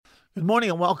Good morning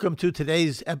and welcome to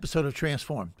today's episode of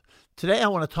Transformed. Today I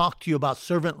want to talk to you about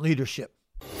servant leadership.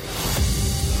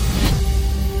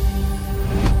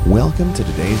 Welcome to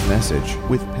today's message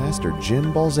with Pastor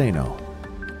Jim Balzano.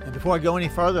 And before I go any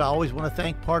further, I always want to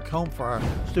thank Park Home for our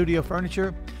studio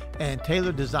furniture and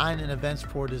Taylor Design and Events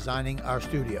for designing our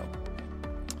studio.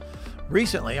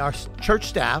 Recently, our church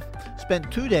staff spent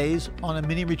 2 days on a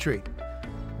mini retreat.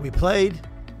 We played,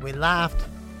 we laughed,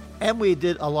 and we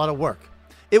did a lot of work.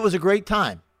 It was a great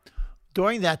time.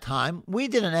 During that time, we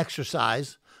did an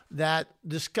exercise that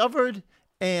discovered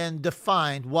and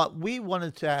defined what we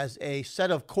wanted to as a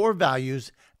set of core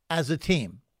values as a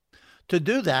team. To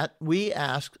do that, we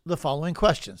asked the following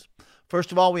questions.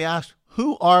 First of all, we asked,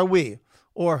 who are we,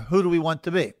 or who do we want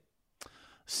to be?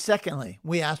 Secondly,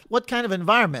 we asked, what kind of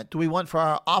environment do we want for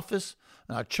our office,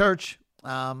 our church,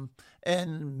 and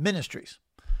ministries?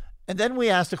 And then we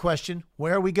asked the question,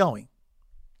 where are we going?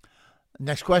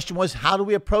 Next question was, how do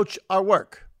we approach our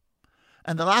work?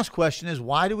 And the last question is,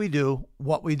 why do we do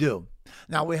what we do?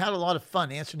 Now, we had a lot of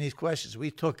fun answering these questions. We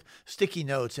took sticky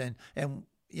notes and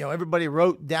everybody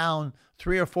wrote down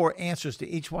 3 or 4 answers to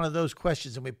each one of those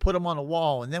questions, and we put them on a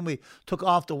wall, and then we took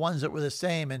off the ones that were the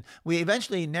same, and we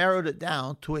eventually narrowed it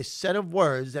down to a set of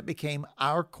words that became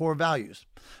our core values.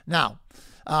 Now,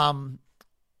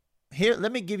 here,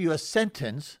 let me give you a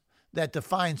sentence that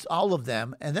defines all of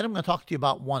them, and then I'm going to talk to you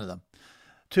about one of them.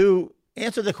 To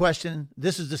answer the question,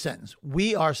 this is the sentence.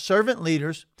 We are servant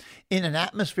leaders in an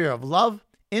atmosphere of love,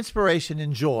 inspiration,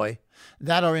 and joy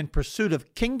that are in pursuit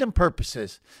of kingdom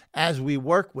purposes as we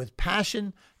work with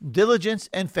passion, diligence,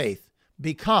 and faith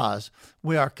because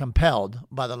we are compelled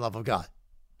by the love of God.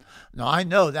 Now, I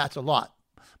know that's a lot,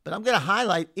 but I'm going to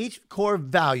highlight each core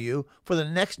value for the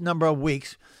next number of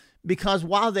weeks because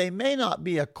while they may not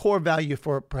be a core value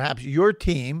for perhaps your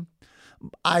team,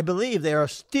 I believe they are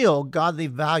still godly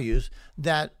values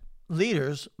that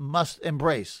leaders must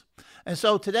embrace. And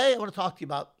so today I want to talk to you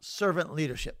about servant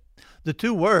leadership. The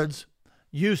two words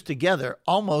used together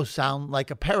almost sound like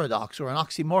a paradox or an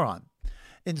oxymoron.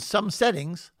 In some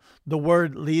settings, the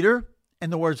word leader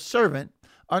and the word servant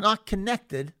are not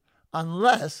connected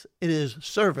unless it is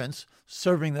servants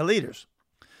serving the leaders.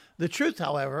 The truth,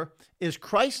 however, is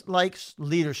Christ-like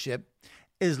leadership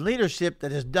is leadership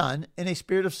that is done in a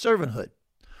spirit of servanthood.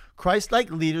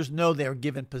 Christ-like leaders know they are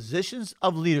given positions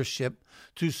of leadership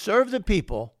to serve the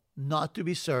people, not to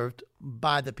be served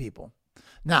by the people.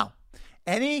 Now,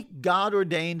 any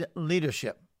God-ordained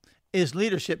leadership is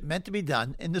leadership meant to be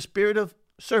done in the spirit of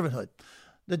servanthood.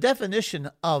 The definition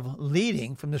of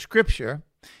leading from the scripture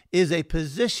is a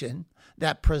position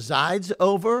that presides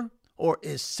over or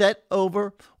is set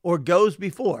over or goes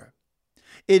before.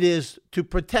 It is to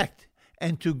protect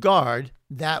and to guard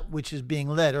that which is being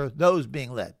led or those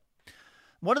being led.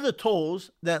 One of the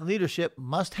tools that leadership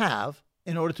must have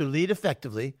in order to lead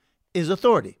effectively is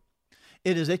authority.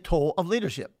 It is a tool of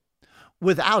leadership.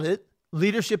 Without it,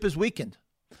 leadership is weakened.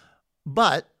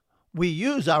 But we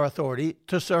use our authority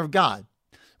to serve God.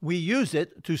 We use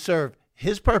it to serve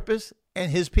His purpose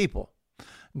and His people.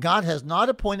 God has not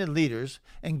appointed leaders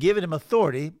and given them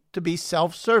authority to be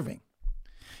self-serving.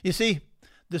 You see,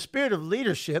 the spirit of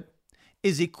leadership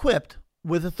is equipped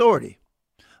with authority,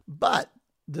 but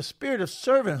the spirit of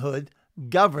servanthood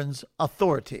governs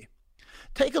authority.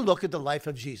 Take a look at the life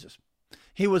of Jesus.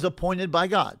 He was appointed by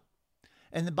God,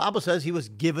 and the Bible says he was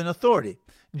given authority.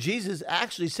 Jesus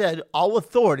actually said, all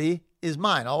authority is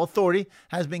mine. All authority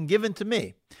has been given to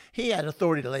me. He had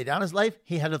authority to lay down his life.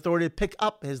 He had authority to pick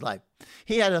up his life.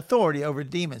 He had authority over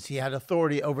demons. He had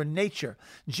authority over nature.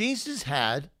 Jesus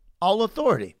had all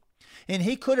authority, and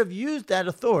he could have used that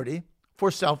authority for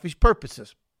selfish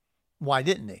purposes. Why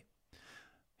didn't he?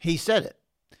 He said it.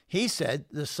 He said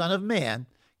the Son of Man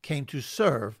came to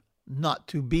serve, not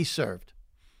to be served.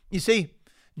 You see,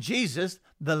 Jesus,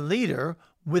 the leader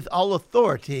with all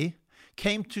authority,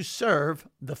 came to serve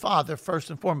the Father first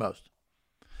and foremost.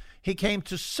 He came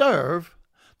to serve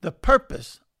the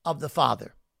purpose of the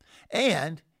Father,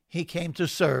 and he came to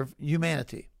serve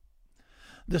humanity.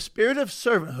 The spirit of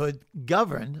servanthood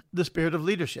governed the spirit of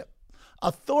leadership.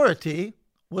 Authority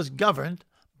was governed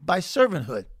by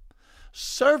servanthood.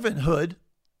 Servanthood,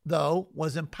 though,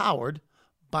 was empowered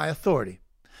by authority.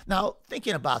 Now,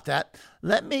 thinking about that,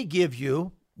 let me give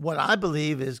you what I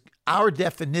believe is our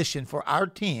definition for our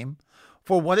team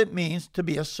for what it means to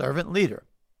be a servant leader.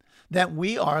 That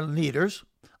we are leaders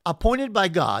appointed by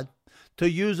God to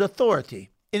use authority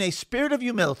in a spirit of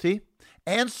humility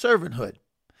and servanthood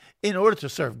in order to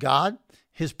serve God,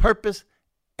 His purpose,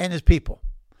 and His people.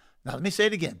 Now, let me say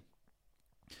it again.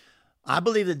 I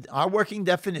believe that our working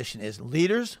definition is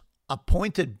leaders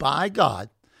appointed by God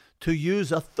to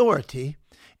use authority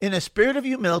in a spirit of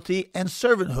humility and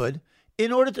servanthood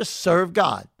in order to serve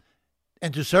God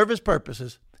and to serve his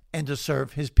purposes and to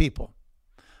serve his people.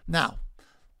 Now,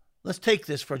 let's take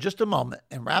this for just a moment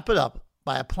and wrap it up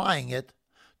by applying it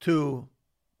to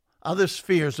other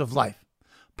spheres of life.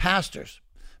 Pastors,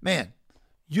 man,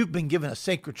 you've been given a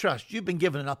sacred trust. You've been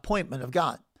given an appointment of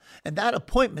God. And that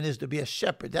appointment is to be a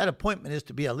shepherd. That appointment is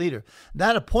to be a leader.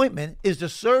 That appointment is to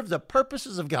serve the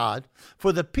purposes of God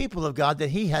for the people of God that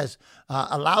he has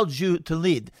allowed you to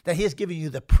lead, that he has given you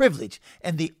the privilege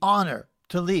and the honor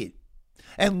to lead.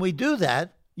 And we do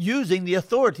that using the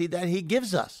authority that he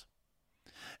gives us.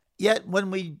 Yet when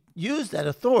we use that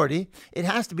authority, it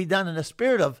has to be done in a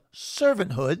spirit of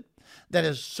servanthood, that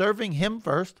is serving him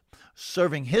first,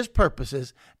 serving his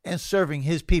purposes, and serving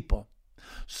his people.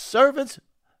 Servants,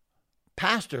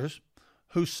 pastors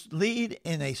who lead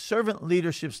in a servant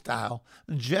leadership style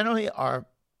generally are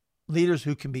leaders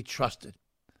who can be trusted.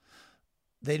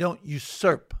 They don't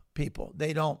usurp people.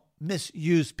 They don't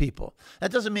misuse people.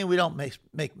 That doesn't mean we don't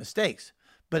make mistakes,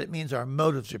 but it means our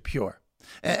motives are pure.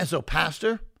 And so,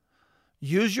 pastor,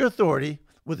 use your authority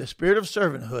with a spirit of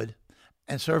servanthood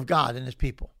and serve God and his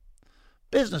people.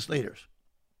 Business leaders,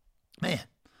 man,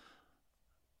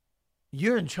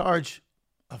 you're in charge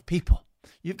of people.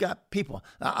 You've got people.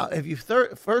 If you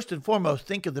first and foremost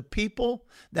think of the people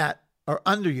that are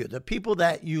under you, the people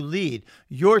that you lead,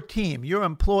 your team, your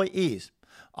employees,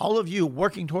 all of you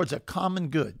working towards a common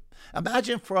good.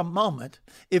 Imagine for a moment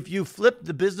if you flipped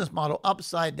the business model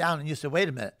upside down and you said, wait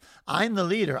a minute, I'm the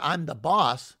leader, I'm the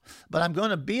boss, but I'm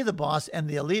going to be the boss and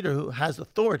the leader who has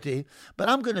authority, but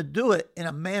I'm going to do it in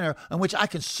a manner in which I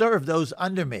can serve those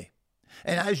under me.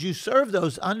 And as you serve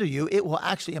those under you, it will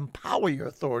actually empower your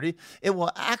authority. It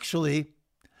will actually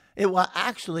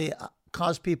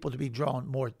cause people to be drawn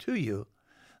more to you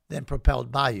than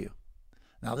propelled by you.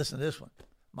 Now listen to this one.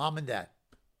 Mom and dad,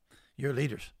 you're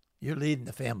leaders. You're leading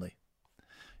the family.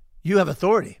 You have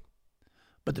authority,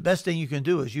 but the best thing you can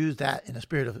do is use that in a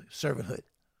spirit of servanthood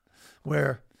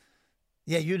where,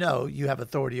 yeah, you know you have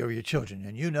authority over your children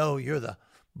and you know you're the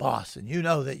boss and you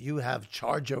know that you have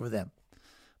charge over them.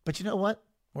 But you know what?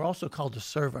 We're also called to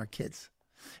serve our kids.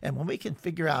 And when we can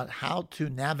figure out how to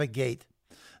navigate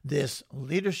this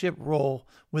leadership role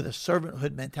with a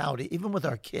servanthood mentality, even with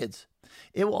our kids,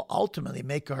 it will ultimately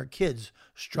make our kids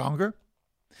stronger.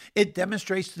 It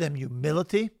demonstrates to them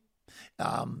humility.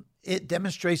 It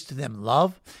demonstrates to them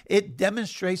love. It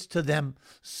demonstrates to them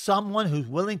someone who's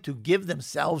willing to give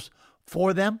themselves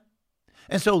for them.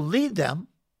 And so lead them,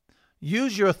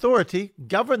 use your authority,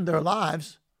 govern their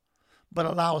lives, but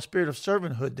allow a spirit of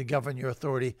servanthood to govern your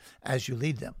authority as you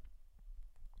lead them.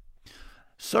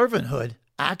 Servanthood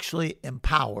actually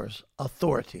empowers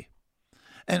authority.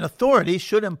 And authority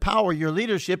should empower your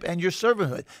leadership and your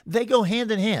servanthood. They go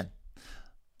hand in hand.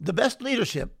 The best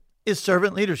leadership is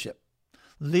servant leadership.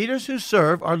 Leaders who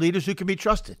serve are leaders who can be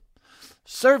trusted.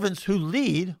 Servants who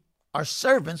lead are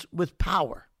servants with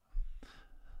power.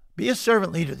 Be a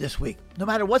servant leader this week, no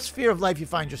matter what sphere of life you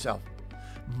find yourself.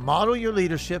 Model your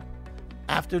leadership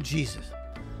after Jesus,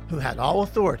 who had all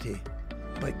authority,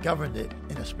 but governed it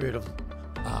in a spirit of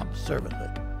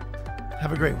servanthood.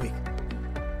 Have a great week.